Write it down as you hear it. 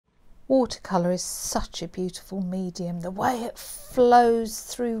Watercolour is such a beautiful medium. The way it flows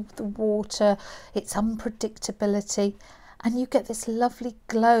through the water, its unpredictability, and you get this lovely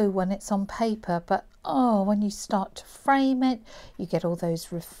glow when it's on paper, but oh, when you start to frame it, you get all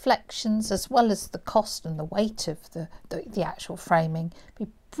those reflections, as well as the cost and the weight of the actual framing. It'd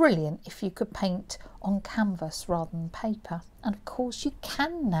be brilliant if you could paint on canvas rather than paper. And of course you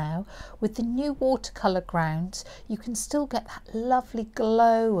can now with the new watercolour grounds. You can still get that lovely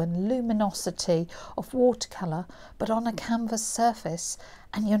glow and luminosity of watercolour, but on a canvas surface,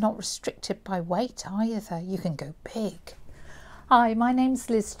 and you're not restricted by weight either. You can go big. Hi, my name's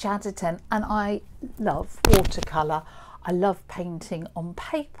Liz Chatterton and I love watercolour. I love painting on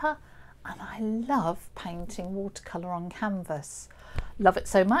paper and I love painting watercolour on canvas. Love it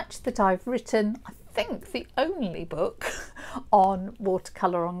so much that I've written, I think, the only book on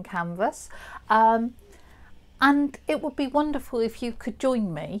watercolour on canvas. And it would be wonderful if you could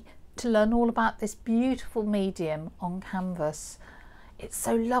join me to learn all about this beautiful medium on canvas. It's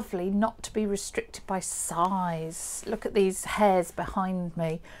so lovely not to be restricted by size. Look at these hairs behind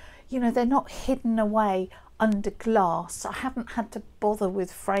me. You know, they're not hidden away under glass. I haven't had to bother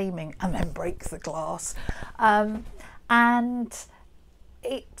with framing and then break the glass. And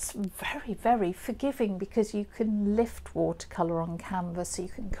it's very, very forgiving because you can lift watercolour on canvas so you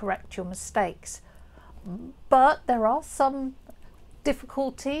can correct your mistakes. But there are some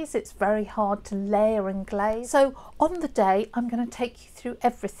difficulties. It's very hard to layer and glaze. So on the day I'm going to take you through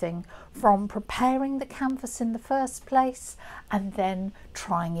everything from preparing the canvas in the first place and then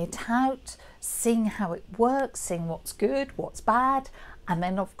trying it out, seeing how it works, seeing what's good, what's bad, and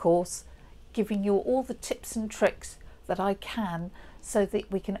then of course giving you all the tips and tricks that I can so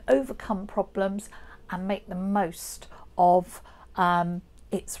that we can overcome problems and make the most of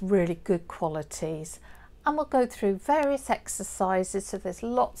its really good qualities. And we'll go through various exercises, so there's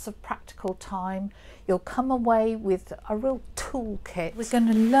lots of practical time. You'll come away with a real toolkit. We're going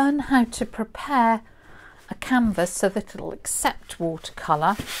to learn how to prepare a canvas so that it'll accept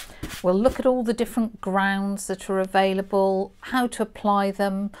watercolour. We'll look at all the different grounds that are available, how to apply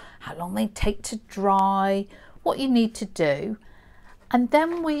them, how long they take to dry, what you need to do. And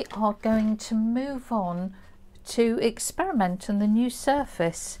then we are going to move on to experiment on the new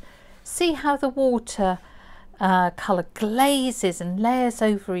surface. See how the water colour glazes and layers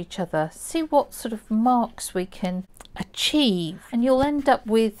over each other. See what sort of marks we can achieve. And you'll end up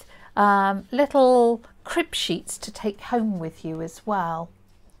with little crib sheets to take home with you as well.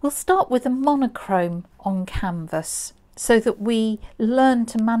 We'll start with a monochrome on canvas so that we learn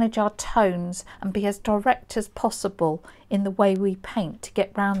to manage our tones and be as direct as possible in the way we paint to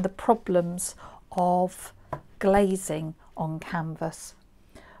get round the problems of glazing on canvas.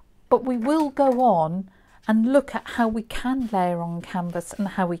 But we will go on and look at how we can layer on canvas and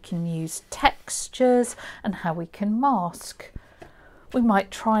how we can use textures and how we can mask. We might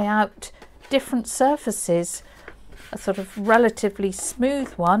try out different surfaces, a sort of relatively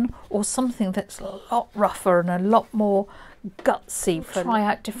smooth one or something that's a lot rougher and a lot more gutsy. Try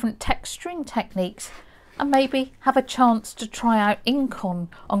out different texturing techniques and maybe have a chance to try out ink on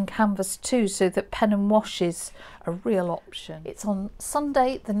canvas too, so that pen and wash is a real option. It's on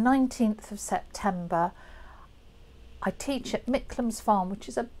Sunday the 19th of September. I teach at Micklam's Farm, which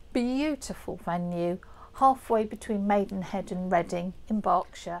is a beautiful venue halfway between Maidenhead and Reading in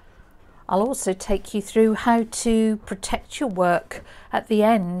Berkshire. I'll also take you through how to protect your work at the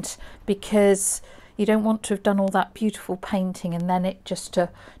end, because you don't want to have done all that beautiful painting and then it just to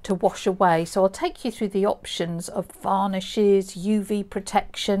wash away. So I'll take you through the options of varnishes, UV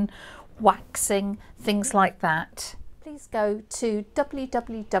protection, waxing, things like that. Please go to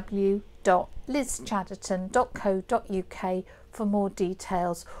www.lizchatterton.co.uk for more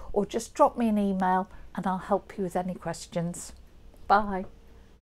details, or just drop me an email and I'll help you with any questions. Bye.